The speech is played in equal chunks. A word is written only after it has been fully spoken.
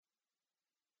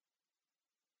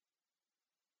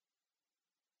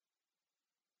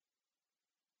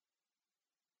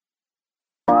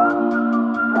I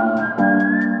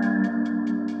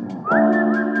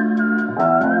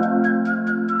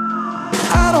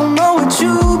don't know what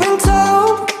you've been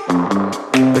told,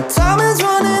 but time is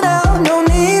running out, no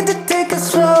need to take it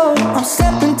slow. I'm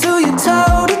stepping to you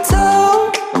toe to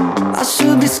toe. I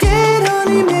should be scared,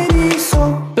 honey, maybe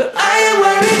so, but I ain't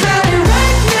worried about it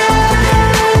right now.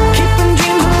 Keeping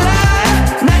dreams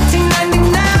alive,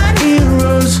 1999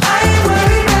 heroes. I ain't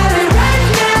worried about it right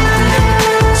now.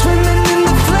 Swimming in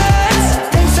the floods,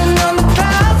 dancing on the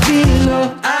clouds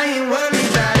below. I ain't worried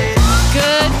about it.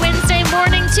 Good Wednesday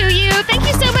morning to you. Thank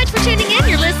you so much for tuning in.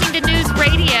 You're listening to News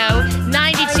Radio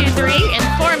 92.3,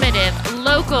 informative,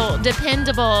 local,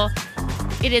 dependable.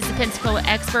 It is the Pensacola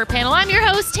Expert Panel. I'm your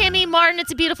host, Tammy Martin.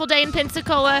 It's a beautiful day in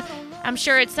Pensacola. I'm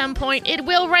sure at some point it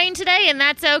will rain today, and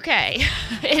that's okay.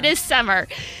 It is summer.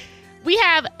 We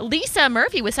have Lisa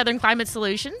Murphy with Southern Climate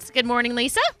Solutions. Good morning,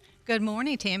 Lisa. Good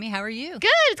morning, Tammy. How are you? Good.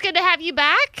 It's good to have you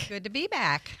back. Good to be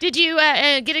back. Did you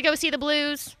get to go see the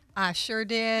Blues? I sure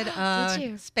did. Did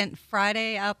you? Spent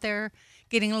Friday out there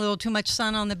getting a little too much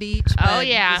sun on the beach. Oh, but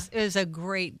yeah. It was a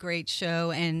great, great show.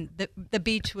 And the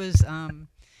beach was,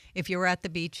 if you were at the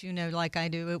beach, you know, like I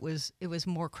do, it was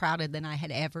more crowded than I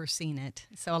had ever seen it.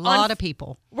 So a lot of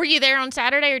people. Were you there on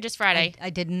Saturday or just Friday? I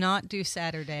did not do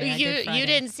Saturday. I did Friday. You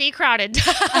didn't see crowded.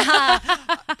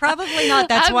 Probably not.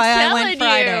 That's I'm why I telling went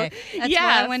Friday. you. That's Yeah.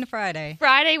 why I went Friday.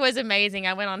 Friday was amazing.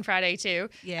 I went on Friday too.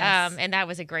 Yes. And that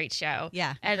was a great show.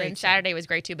 Yeah, And then great show. Saturday was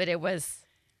great too, but it was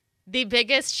the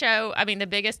biggest show, the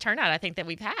biggest turnout I think that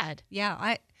we've had.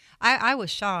 Yeah, I was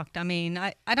shocked. I mean,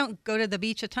 I don't go to the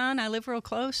beach a ton. I live real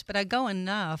close, but I go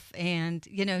enough. And,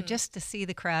 you know, just to see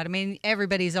the crowd. I mean,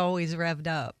 everybody's always revved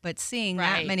up. But seeing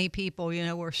Right. that many people, you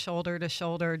know, were shoulder to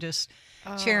shoulder just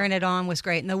cheering it on was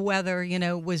great. And the weather, you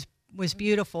know, was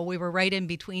beautiful. We were right in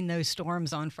between those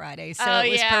storms on Friday. So it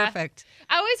was perfect.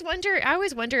 I always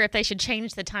wonder if they should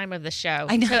change the time of the show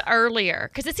I know. to earlier,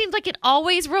 because it seems like it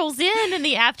always rolls in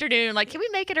the afternoon. Like, can we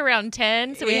make it around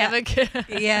 10 so we Yeah. have a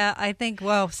good... Yeah, I think,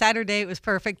 Saturday it was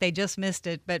perfect. They just missed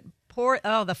it. But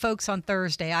the folks on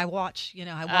Thursday, I watched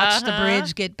the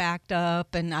bridge get backed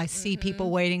up, and I see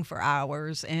people waiting for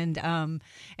hours. And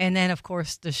then, of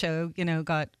course, the show, you know,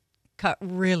 got cut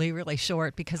really, really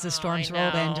short because the storms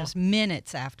rolled in just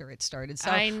minutes after it started.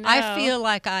 So I feel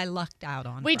like I lucked out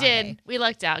on Friday. We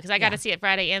lucked out because I got to see it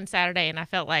Friday and Saturday, and I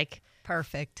felt like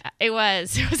perfect. It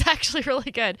was actually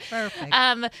really good. Perfect.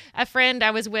 A friend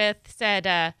I was with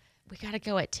said, we got to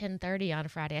go at 10:30 on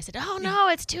Friday. I said, oh, no,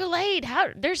 it's too late.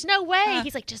 There's no way.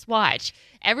 He's like, just watch.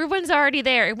 Everyone's already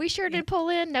there. And we sure did pull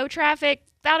in. No traffic.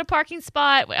 Found a parking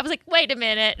spot. I was like, wait a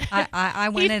minute. I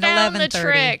went at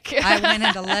 11:30. I went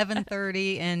at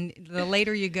 11:30, and the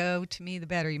later you go, to me, the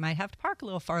better. You might have to park a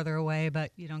little farther away,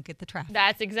 but you don't get the traffic.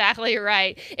 That's exactly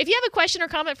right. If you have a question or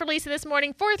comment for Lisa this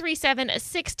morning,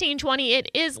 437-1620.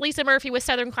 It is Lisa Murphy with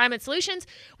Southern Climate Solutions.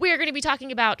 We are going to be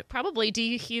talking about probably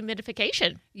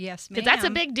dehumidification. Yes, ma'am. Because that's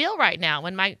a big deal right now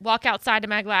when I walk outside and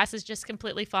my glasses just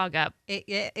completely fog up.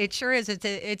 It sure is.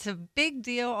 It's a big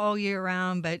deal all year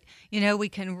round, but, you know,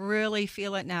 we can really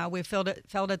feel it now. We've felt it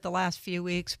the last few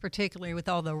weeks, particularly with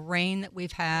all the rain that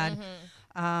we've had.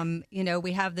 You know,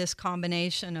 we have this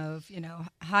combination of, you know,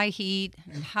 high heat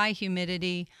and high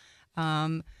humidity.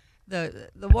 The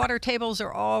water tables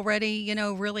are already, you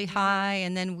know, really high,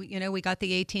 and then we got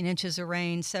the 18 inches of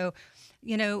rain. So,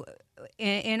 you know,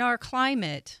 in our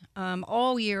climate,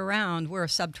 all year round, we're a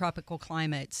subtropical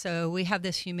climate. So we have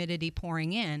this humidity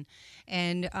pouring in.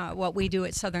 And what we do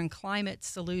at Southern Climate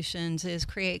Solutions is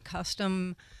create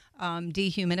custom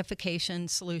dehumidification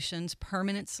solutions,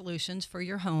 permanent solutions for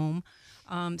your home,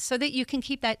 so that you can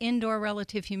keep that indoor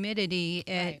relative humidity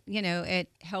at, you know, at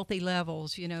healthy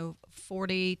levels, you know,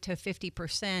 40 to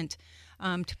 50%.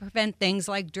 To prevent things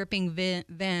like dripping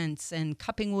vents and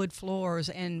cupping wood floors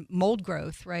and mold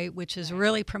growth, right, which is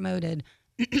really promoted,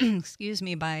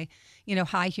 by, you know,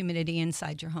 high humidity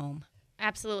inside your home.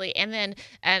 Absolutely. And then,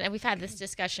 and we've had this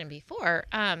discussion before,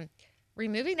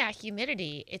 removing that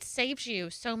humidity, it saves you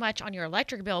so much on your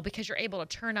electric bill because you're able to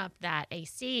turn up that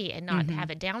AC and not have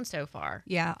it down so far.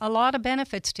 Yeah, a lot of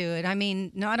benefits to it. I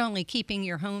mean, not only keeping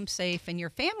your home safe and your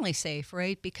family safe,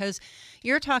 right? Because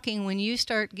you're talking when you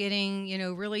start getting, you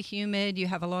know, really humid, you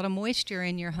have a lot of moisture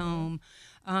in your home,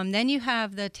 then you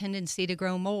have the tendency to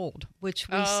grow mold, which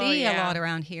we see a lot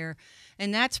around here.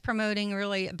 And that's promoting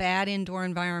really a bad indoor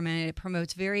environment. It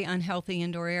promotes very unhealthy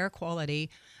indoor air quality.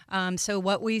 So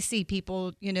what we see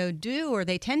people, you know, do, or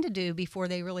they tend to do before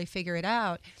they really figure it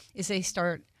out, is they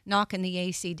start knocking the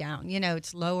AC down. You know,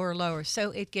 it's lower.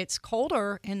 So it gets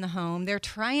colder in the home. They're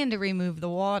trying to remove the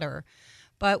water,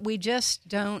 but we just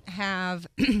don't have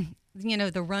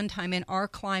the runtime in our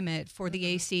climate for the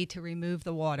AC to remove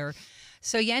the water.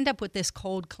 So you end up with this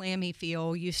cold, clammy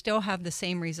feel. You still have the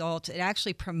same results. It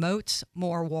actually promotes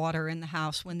more water in the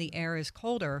house when the air is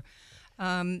colder.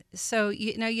 So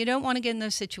you don't want to get in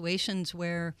those situations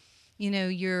where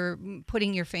you're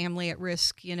putting your family at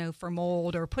risk, for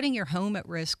mold, or putting your home at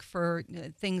risk for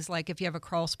things like if you have a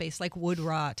crawl space like wood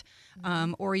rot,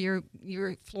 or your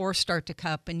floors start to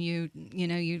cup, and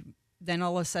you then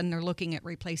all of a sudden are looking at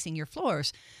replacing your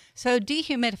floors. So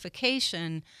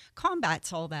dehumidification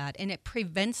combats all that, and it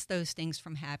prevents those things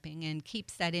from happening and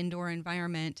keeps that indoor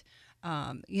environment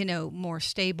more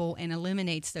stable and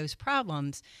eliminates those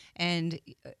problems. And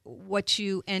what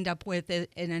you end up with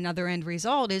in another end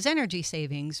result is energy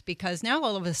savings, because now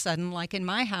all of a sudden, like in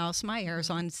my house, my air is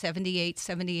on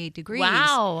 78 degrees.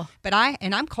 Wow.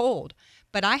 I'm cold,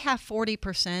 but I have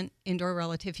 40% indoor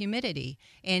relative humidity,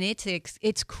 and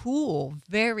it's cool,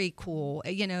 very cool.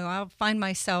 I'll find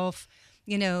myself,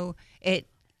 in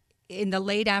the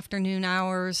late afternoon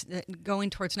hours, going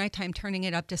towards nighttime, turning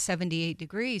it up to 78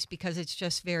 degrees because it's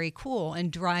just very cool.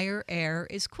 And drier air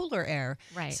is cooler air.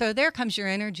 Right. So there comes your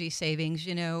energy savings.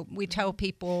 We tell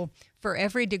people for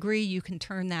every degree you can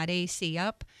turn that AC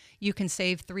up, you can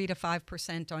save 3 to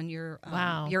 5% on your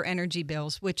energy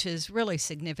bills, which is really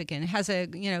significant. It has a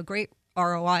great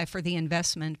ROI for the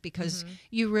investment, because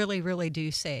you really, really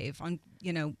do save on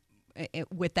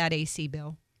with that AC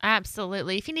bill.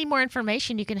 Absolutely. If you need more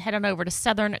information, you can head on over to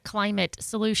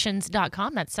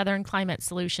southernclimatesolutions.com. That's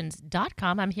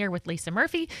southernclimatesolutions.com. I'm here with Lisa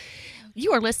Murphy.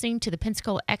 You are listening to the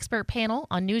Pensacola Expert Panel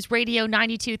on News Radio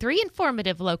 92.3,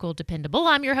 informative, local, dependable.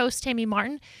 I'm your host, Tammy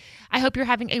Martin. I hope you're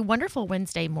having a wonderful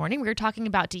Wednesday morning. We're talking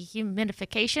about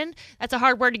dehumidification. That's a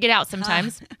hard word to get out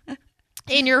sometimes.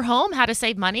 In your home, how to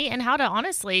save money, and how to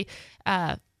honestly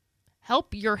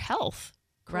help your health.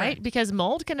 Right? Because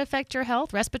mold can affect your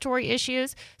health, respiratory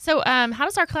issues. So how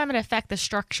does our climate affect the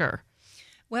structure?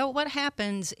 Well, what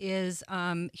happens is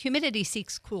humidity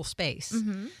seeks cool space.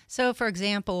 So, for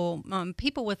example,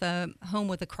 people with a home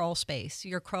with a crawl space,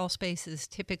 your crawl space is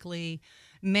typically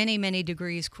many, many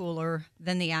degrees cooler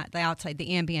than the outside, the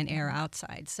ambient air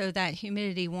outside. So that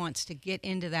humidity wants to get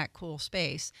into that cool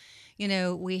space.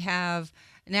 We have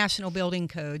national building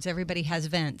codes. Everybody has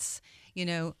vents,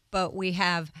 but we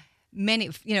have many,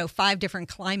 5 different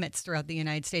climates throughout the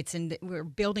United States, and we're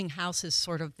building houses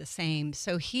sort of the same.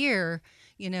 So here,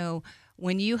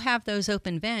 when you have those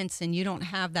open vents and you don't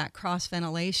have that cross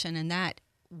ventilation, and that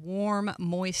warm,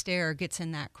 moist air gets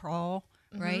in that crawl,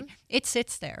 right? It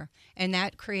sits there, and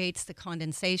that creates the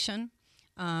condensation,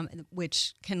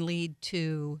 which can lead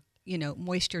to,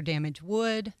 moisture damage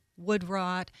wood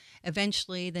rot,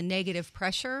 eventually the negative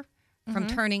pressure from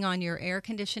turning on your air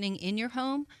conditioning in your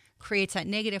home creates that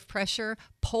negative pressure,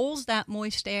 pulls that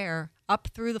moist air up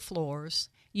through the floors.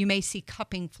 You may see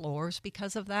cupping floors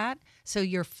because of that. So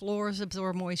your floors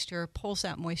absorb moisture, pulls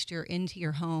that moisture into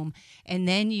your home, and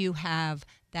then you have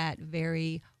that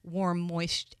very warm,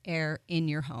 moist air in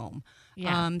your home.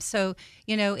 Yeah. So,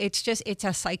 it's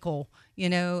a cycle.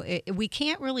 We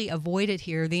can't really avoid it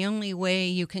here. The only way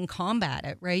you can combat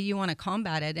it, right? You want to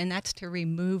combat it, and that's to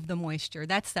remove the moisture.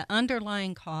 That's the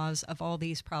underlying cause of all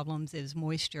these problems is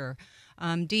moisture.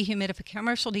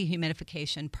 Commercial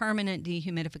dehumidification, permanent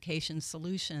dehumidification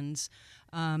solutions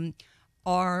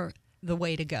are the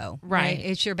way to go. Right.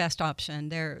 It's your best option.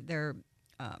 They're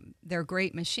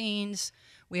great machines.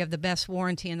 We have the best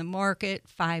warranty in the market,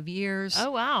 5 years.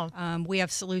 Oh, wow. We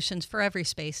have solutions for every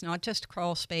space, not just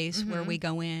crawl space, where we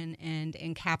go in and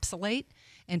encapsulate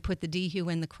and put the dehu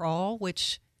in the crawl,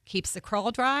 which keeps the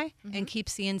crawl dry and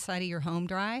keeps the inside of your home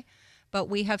dry. But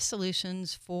we have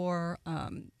solutions for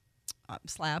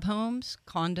slab homes,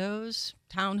 condos,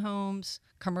 townhomes,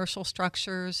 commercial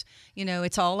structures.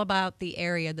 It's all about the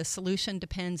area. The solution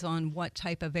depends on what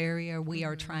type of area we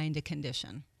are trying to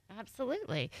condition.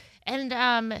 Absolutely.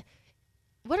 And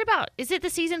what about, is it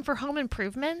the season for home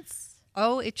improvements?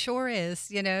 Oh, it sure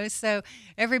is, So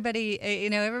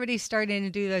everybody's starting to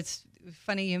do that. It's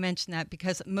funny you mentioned that,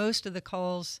 because most of the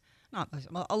calls,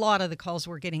 a lot of the calls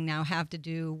we're getting now have to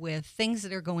do with things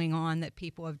that are going on that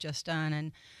people have just done.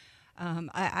 And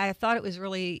I thought it was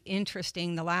really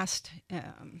interesting. In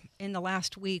the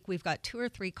last week, we've got 2 or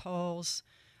 3 calls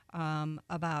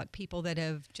about people that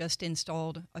have just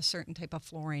installed a certain type of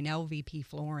flooring, LVP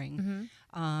flooring.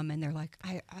 And they're like,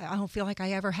 I don't feel like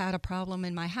I ever had a problem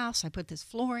in my house. I put this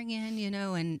flooring in,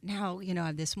 and now, I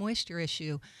have this moisture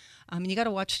issue. And you got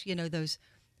to watch, those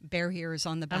barriers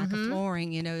on the back of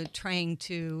flooring, trying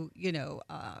to,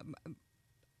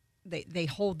 they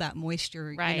hold that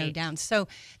moisture, Right. down. So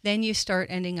then you start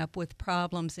ending up with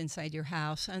problems inside your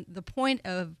house. And the point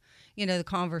of, the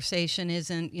conversation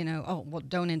isn't, oh, well,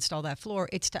 don't install that floor.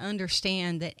 It's to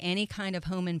understand that any kind of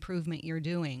home improvement you're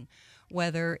doing,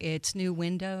 whether it's new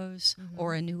windows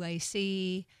or a new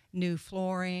AC, new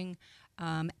flooring,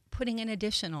 putting an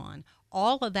addition on,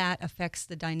 all of that affects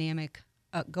the dynamic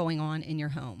going on in your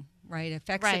home. Right,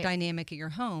 affects the dynamic of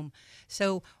your home.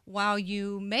 So while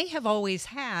you may have always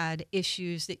had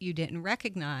issues that you didn't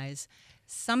recognize,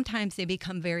 sometimes they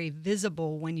become very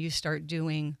visible when you start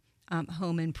doing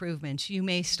home improvements. You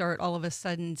may start all of a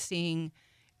sudden seeing,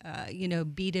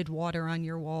 beaded water on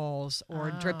your walls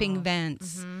or dripping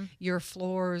vents. Your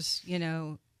floors,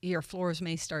 your floors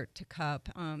may start to cup.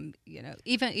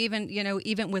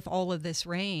 Even with all of this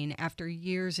rain, after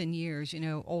years and years,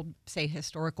 old, say,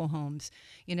 historical homes,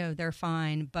 they're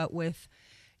fine. But with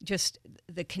just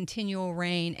the continual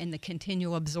rain and the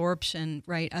continual absorption,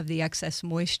 right, of the excess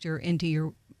moisture into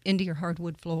your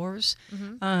hardwood floors,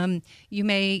 you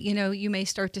may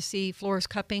start to see floors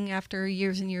cupping after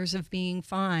years and years of being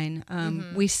fine.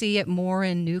 We see it more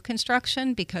in new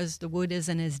construction because the wood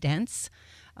isn't as dense.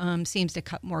 Seems to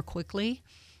cut more quickly.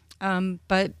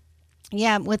 But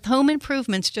yeah, with home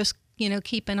improvements, just,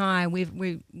 keep an eye.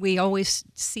 We always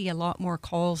see a lot more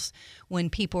calls when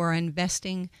people are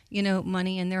investing,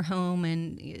 money in their home,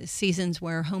 and seasons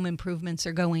where home improvements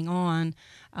are going on,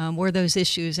 where those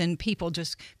issues, and people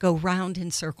just go round in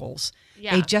circles.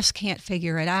 Yeah. They just can't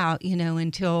figure it out,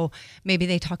 until maybe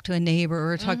they talk to a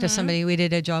neighbor or talk to somebody we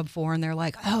did a job for, and they're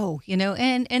like, oh,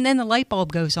 and then the light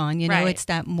bulb goes on. Right. It's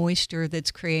that moisture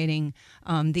that's creating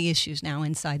the issues now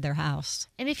inside their house.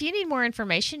 And if you need more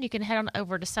information, you can head on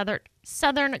over to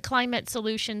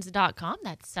SouthernClimateSolutions.com.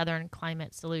 That's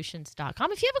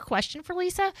SouthernClimateSolutions.com. If you have a question for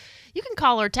Lisa, you can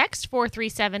call or text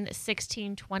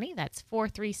 437-1620. That's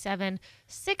 437-1620.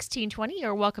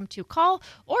 You're welcome to call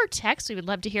or text. We would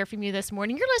love to hear from you this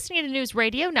morning. You're listening to News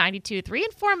Radio 92.3,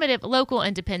 informative, local,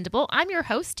 and dependable. I'm your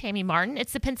host, Tammy Martin.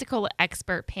 It's the Pensacola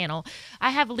Expert Panel. I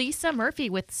have Lisa Murphy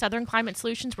with Southern Climate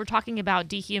Solutions. We're talking about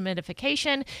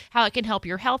dehumidification, how it can help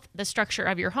your health, the structure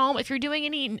of your home. If you're doing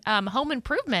any home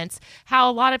improvements, how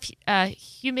a lot of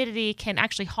humidity can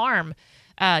actually harm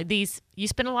these. You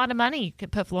spend a lot of money to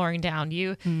put flooring down.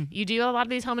 You do a lot of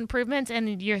these home improvements,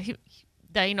 and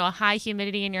high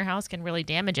humidity in your house can really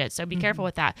damage it. So be careful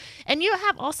with that. And you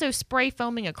have also spray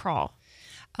foaming a crawl.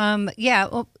 Yeah,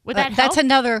 well, Would that that's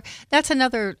help? That's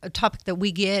another topic that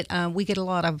we get. We get a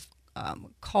lot of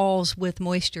calls with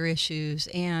moisture issues,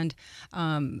 and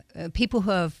people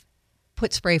who have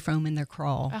put spray foam in their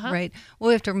crawl, right? What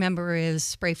we have to remember is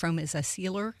spray foam is a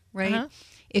sealer, right?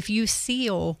 If you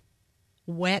seal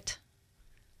wet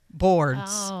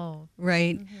boards,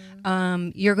 right,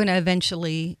 you're going to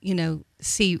eventually,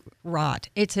 see rot.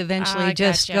 It's eventually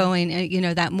just going,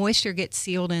 that moisture gets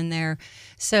sealed in there.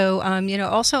 So,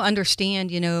 also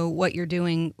understand, what you're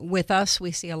doing with us.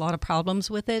 We see a lot of problems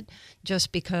with it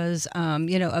just because,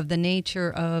 of the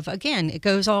nature of, again, it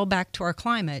goes all back to our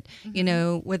climate.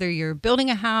 Whether you're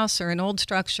building a house or an old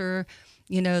structure,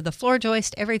 the floor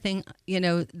joist, everything,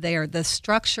 the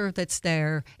structure that's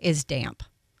there is damp.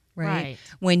 Right.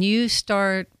 When you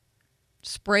start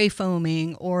spray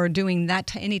foaming or doing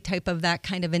any type of that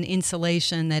kind of an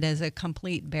insulation that is a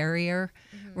complete barrier,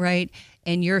 right,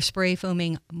 and you're spray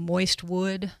foaming moist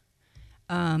wood,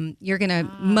 you're going to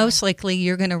most likely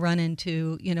you're going to run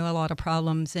into a lot of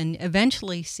problems and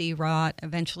eventually see rot,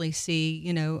 eventually see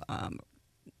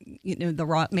the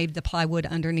rot, maybe the plywood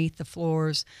underneath the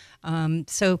floors.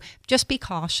 So just be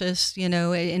cautious,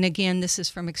 and again, this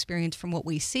is from experience from what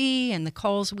we see and the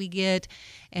calls we get,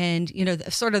 and,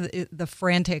 the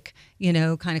frantic,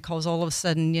 kind of calls all of a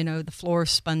sudden, the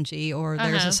floor's spongy or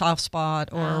there's a soft spot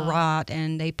or a rot,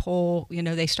 and they pull,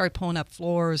 they start pulling up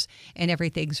floors and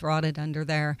everything's rotted under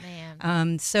there.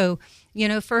 So,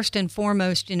 first and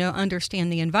foremost,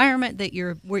 understand the environment that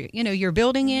you're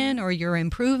building in, or you're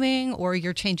improving, or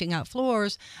you're changing out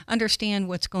floors. Understand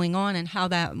what's going on and how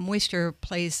that moisture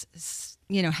plays,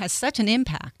 has such an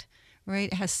impact,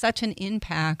 right? It has such an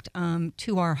impact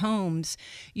to our homes.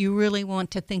 You really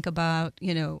want to think about,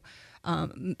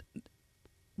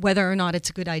 whether or not it's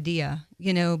a good idea,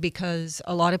 because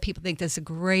a lot of people think this is a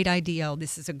great idea.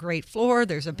 This is a great floor,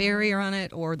 there's a barrier on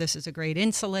it, or this is a great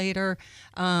insulator.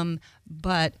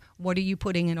 But what are you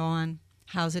putting it on?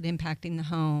 How's it impacting the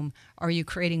home? Are you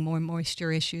creating more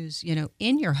moisture issues,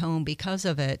 in your home because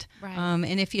of it? Right.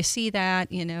 And if you see that,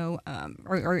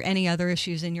 or any other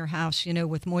issues in your house,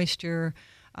 with moisture,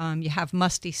 You have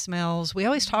musty smells. We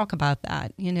always talk about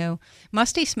that.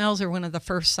 Musty smells are one of the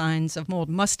first signs of mold.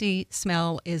 Musty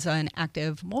smell is an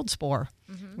active mold spore,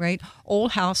 right?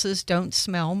 Old houses don't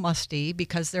smell musty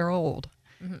because they're old,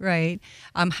 right?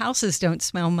 Houses don't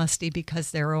smell musty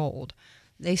because they're old.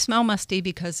 They smell musty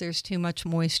because there's too much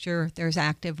moisture, there's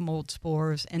active mold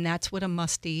spores, and that's what a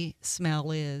musty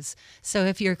smell is. So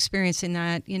if you're experiencing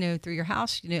that, through your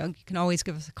house, you can always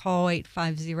give us a call,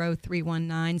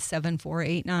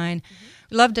 850-319-7489.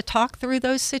 We love to talk through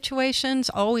those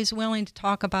situations, always willing to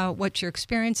talk about what you're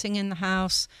experiencing in the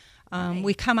house.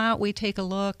 We come out, we take a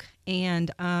look,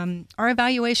 and our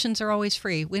evaluations are always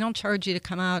free. We don't charge you to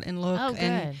come out and look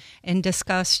and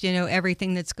discuss,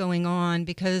 everything that's going on,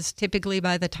 because typically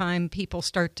by the time people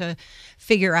start to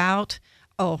figure out,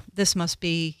 oh, this must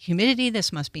be humidity,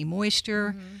 this must be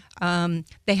moisture,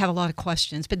 they have a lot of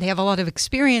questions, but they have a lot of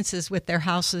experiences with their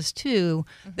houses too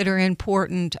that are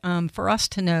important for us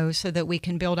to know, so that we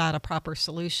can build out a proper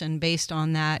solution based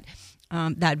on that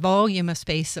volume of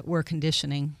space that we're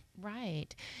conditioning. Right.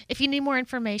 If you need more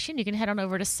information, you can head on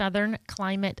over to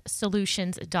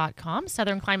southernclimatesolutions.com,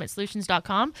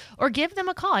 southernclimatesolutions.com, or give them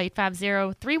a call,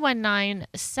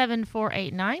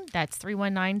 850-319-7489. That's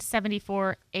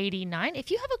 319-7489.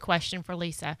 If you have a question for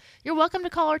Lisa, you're welcome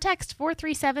to call or text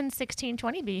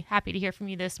 437-1620. Be happy to hear from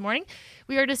you this morning.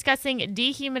 We are discussing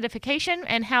dehumidification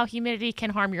and how humidity can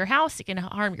harm your house. It can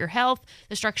harm your health,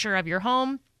 the structure of your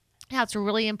home. How it's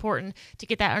really important to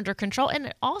get that under control.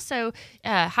 And also,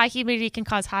 high humidity can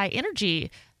cause high energy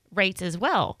rates as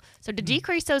well. So to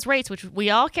decrease those rates, which we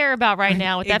all care about right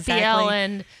now with FPL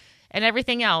and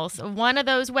everything else, one of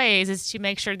those ways is to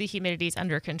make sure the humidity is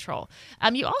under control.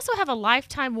 You also have a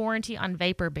lifetime warranty on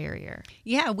vapor barrier.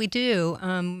 Yeah, we do.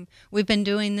 We've been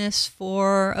doing this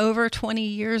for over 20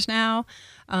 years now.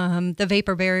 The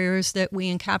vapor barriers that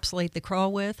we encapsulate the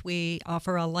crawl with, we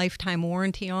offer a lifetime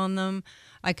warranty on them.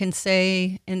 I can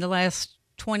say in the last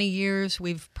 20 years,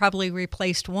 we've probably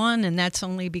replaced one, and that's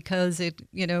only because it,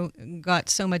 got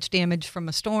so much damage from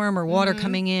a storm or water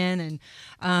coming in,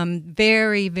 and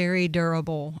very, very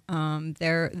durable.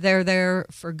 They're there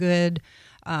for good.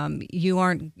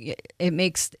 It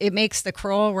makes the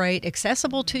crawl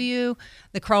accessible to you.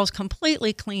 The crawl's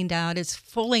completely cleaned out. It's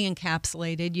fully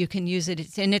encapsulated. You can use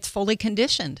it, and it's fully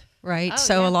conditioned, right?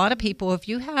 A lot of people, if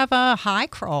you have a high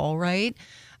crawl, right?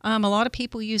 A lot of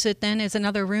people use it then as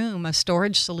another room, a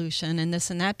storage solution, and this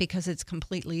and that, because it's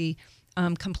completely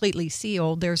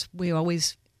sealed. We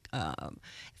always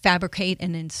fabricate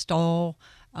and install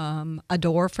a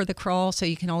door for the crawl, so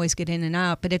you can always get in and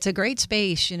out. But it's a great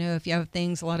space, if you have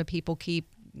things. A lot of people keep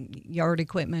yard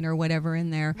equipment or whatever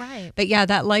in there. Right. But yeah,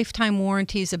 that lifetime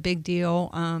warranty is a big deal.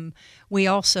 We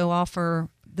also offer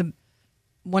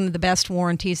one of the best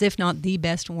warranties, if not the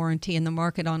best warranty in the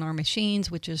market on our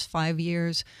machines, which is 5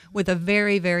 years, with a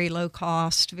very, very low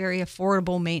cost, very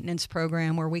affordable maintenance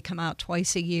program where we come out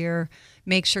twice a year,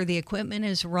 make sure the equipment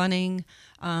is running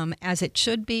as it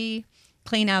should be,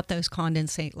 clean out those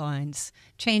condensate lines,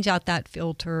 change out that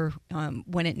filter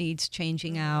when it needs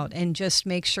changing out, and just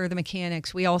make sure the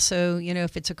mechanics. We also,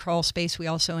 if it's a crawl space, we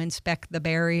also inspect the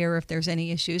barrier if there's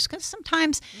any issues, because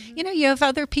sometimes, you have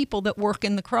other people that work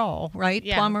in the crawl, right?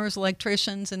 Yeah. Plumbers,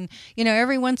 electricians, and,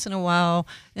 every once in a while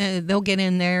they'll get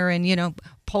in there and,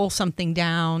 pull something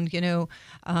down,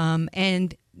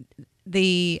 and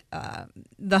the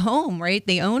home, right?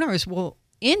 The owners will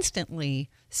instantly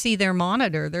see their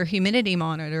monitor, their humidity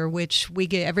monitor, which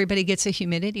everybody gets a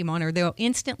humidity monitor. They'll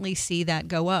instantly see that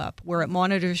go up, where it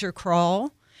monitors your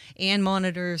crawl and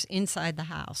monitors inside the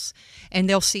house, and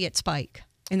they'll see it spike,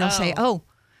 and they'll say, "Oh,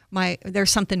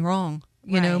 there's something wrong."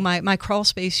 My crawl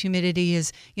space humidity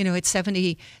is, it's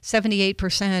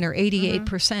 78% or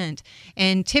 88%.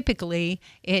 And typically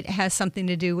it has something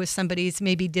to do with somebody's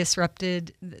maybe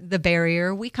disrupted the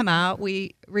barrier. We come out,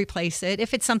 we replace it.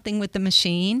 If it's something with the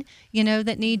machine,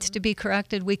 that needs to be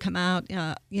corrected, we come out,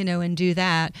 and do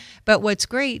that. But what's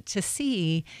great to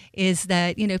see is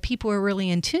that, people are really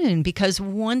in tune, because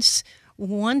once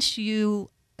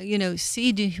you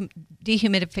see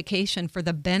dehumidification for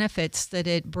the benefits that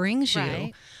it brings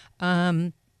you,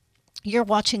 you're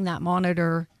watching that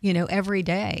monitor, every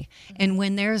day. And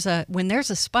when there's a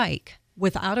spike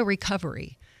without a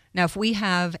recovery, now if we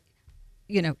have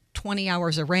 20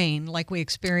 hours of rain like we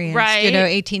experienced,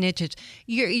 18 inches,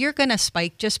 you're going to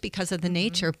spike just because of the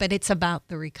nature, but it's about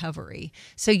the recovery.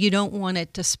 So you don't want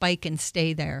it to spike and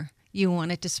stay there. you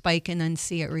want it to spike and then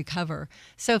see it recover.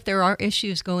 So if there are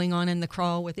issues going on in the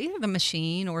crawl with either the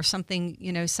machine or something,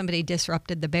 somebody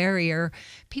disrupted the barrier,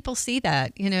 people see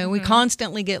that. We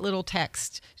constantly get little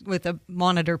text with a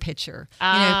monitor picture.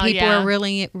 People are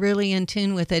really, really in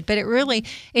tune with it. But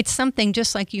it's something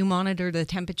just like you monitor the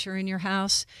temperature in your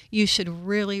house. You should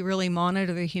really, really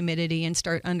monitor the humidity and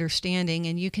start understanding.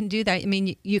 And you can do that. I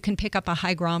mean, you can pick up a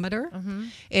hygrometer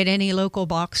at any local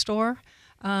box store.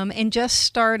 And just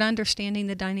start understanding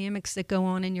the dynamics that go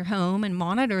on in your home and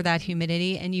monitor that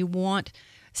humidity. And you want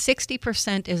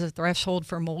 60% is a threshold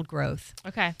for mold growth.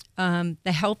 Okay.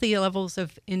 The healthy levels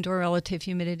of indoor relative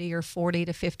humidity are 40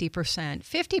 to 50%.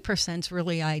 50% is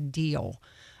really ideal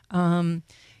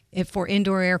for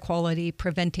indoor air quality,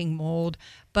 preventing mold.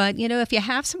 But, if you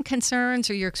have some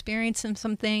concerns or you're experiencing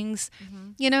some things,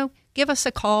 give us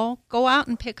a call. Go out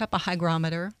and pick up a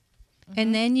hygrometer.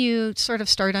 And then you sort of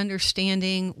start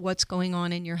understanding what's going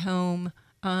on in your home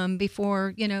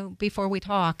before we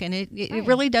talk. And it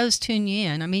really does tune you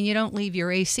in. I mean, you don't leave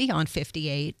your AC on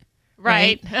 58.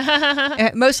 Right.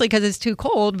 Mostly because it's too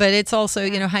cold, but it's also,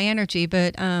 high energy.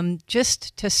 But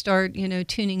just to start,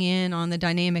 tuning in on the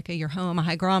dynamic of your home, a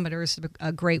hygrometer is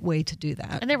a great way to do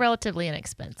that. And they're relatively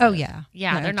inexpensive. Oh, yeah.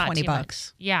 Yeah, they're not $20. too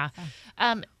much. Yeah.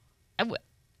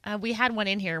 We had one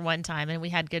in here one time, and we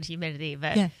had good humidity,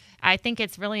 but I think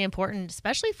it's really important,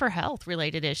 especially for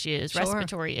health-related issues,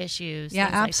 respiratory issues. Yeah,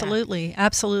 absolutely, like that.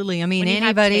 Absolutely. I mean, when you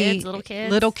anybody, have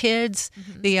kids, little kids,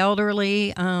 the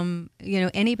elderly,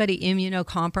 anybody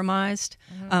immunocompromised.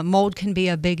 Mold can be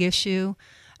a big issue.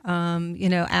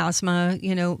 Asthma.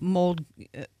 Mold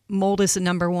is the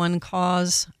number one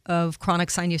cause of chronic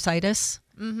sinusitis.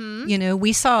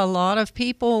 We saw a lot of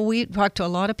people, we talked to a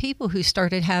lot of people who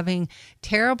started having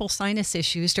terrible sinus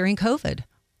issues during COVID.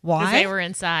 Why? Because they were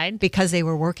inside. Because they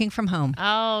were working from home.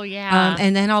 Oh, yeah.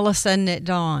 And then all of a sudden it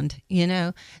dawned,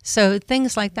 So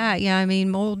things like that. Yeah, I mean,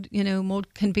 mold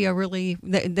can be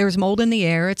there's mold in the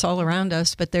air. It's all around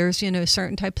us. But there's,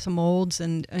 certain types of molds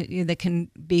and that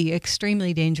can be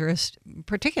extremely dangerous,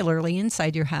 particularly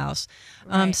inside your house.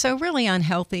 Right. So really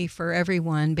unhealthy for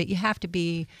everyone. But you have to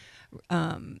be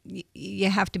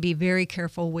very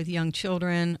careful with young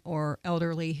children or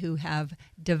elderly who have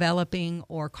developing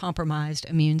or compromised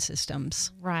immune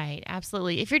systems. Right,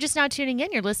 absolutely. If you're just now tuning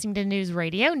in, you're listening to News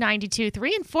Radio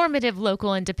 92.3, informative,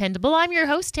 local, and dependable. I'm your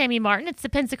host, Tammy Martin. It's the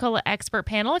Pensacola Expert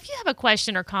Panel. If you have a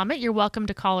question or comment, you're welcome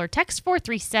to call or text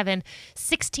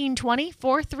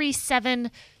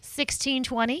 437-1620,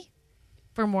 437-1620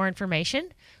 for more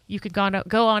information. You could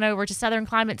go on over to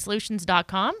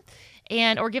southernclimatesolutions.com.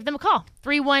 or give them a call,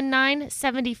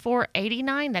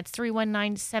 319-7489. That's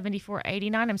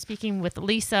 319-7489. I'm speaking with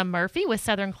Lisa Murphy with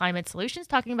Southern Climate Solutions,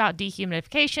 talking about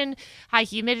dehumidification, high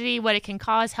humidity, what it can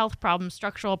cause, health problems,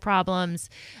 structural problems.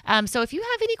 So if you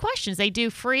have any questions, you do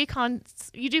free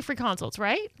consults,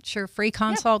 right? Sure, free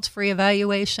consults, free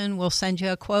evaluation. We'll send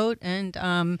you a quote, and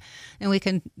we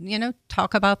can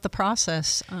talk about the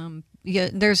process.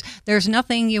 There's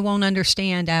nothing you won't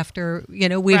understand after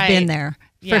we've been there.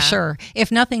 For sure.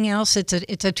 If nothing else,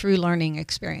 it's a true learning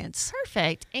experience.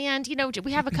 Perfect. And,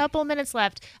 we have a couple of minutes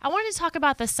left. I wanted to talk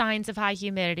about the signs of high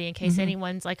humidity in case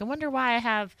anyone's like, I wonder why I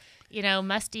have,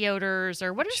 musty odors,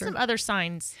 or what are some other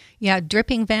signs? Yeah,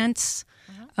 dripping vents,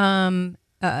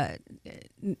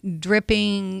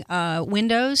 dripping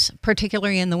windows,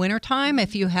 particularly in the wintertime.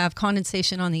 If you have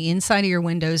condensation on the inside of your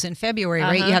windows in February,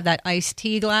 right, you have that iced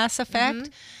tea glass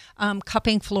effect.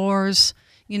 Cupping floors,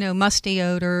 musty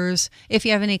odors. If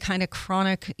you have any kind of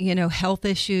chronic, health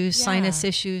issues, sinus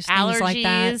issues, allergies, things like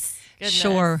that. Goodness.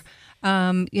 Sure.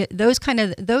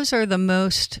 Those are the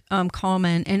most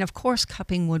common, and of course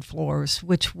cupping wood floors,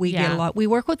 which we get a lot. We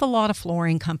work with a lot of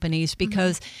flooring companies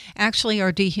because actually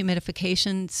our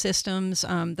dehumidification systems,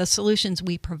 the solutions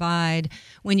we provide,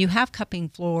 when you have cupping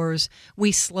floors,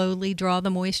 we slowly draw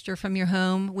the moisture from your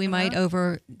home. We might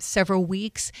over several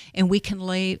weeks, and we can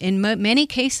lay, in many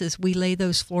cases, we lay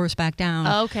those floors back down.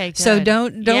 Okay, good. So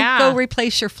don't go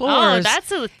replace your floors.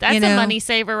 Oh, that's a money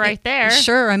saver right there.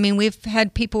 Sure. I mean, we've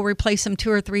had people replace them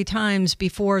 2 or 3 times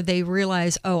before they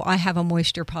realize, I have a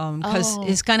moisture problem, because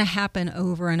it's going to happen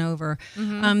over and over.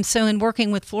 So in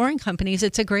working with flooring companies,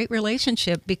 it's a great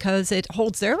relationship because it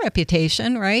holds their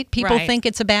reputation, right? People think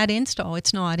it's a bad install.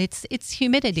 It's not. It's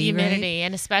humidity, right?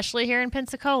 And especially here in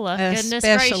Pensacola. Goodness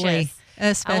gracious.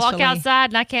 Especially. I walk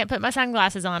outside and I can't put my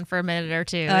sunglasses on for a minute or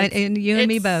two. And you and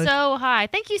me both. It's so high.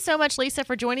 Thank you so much, Lisa,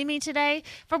 for joining me today.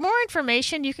 For more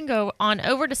information, you can go on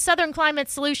over to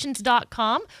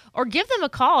southernclimatesolutions.com or give them a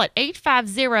call at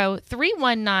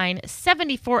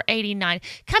 850-319-7489.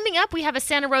 Coming up, we have a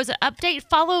Santa Rosa update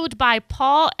followed by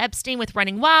Paul Epstein with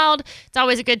Running Wild. It's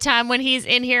always a good time when he's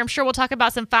in here. I'm sure we'll talk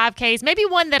about some 5Ks, maybe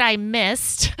one that I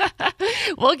missed.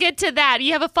 We'll get to that.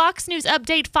 You have a Fox News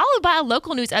update followed by a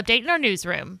local news update in our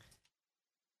newsroom.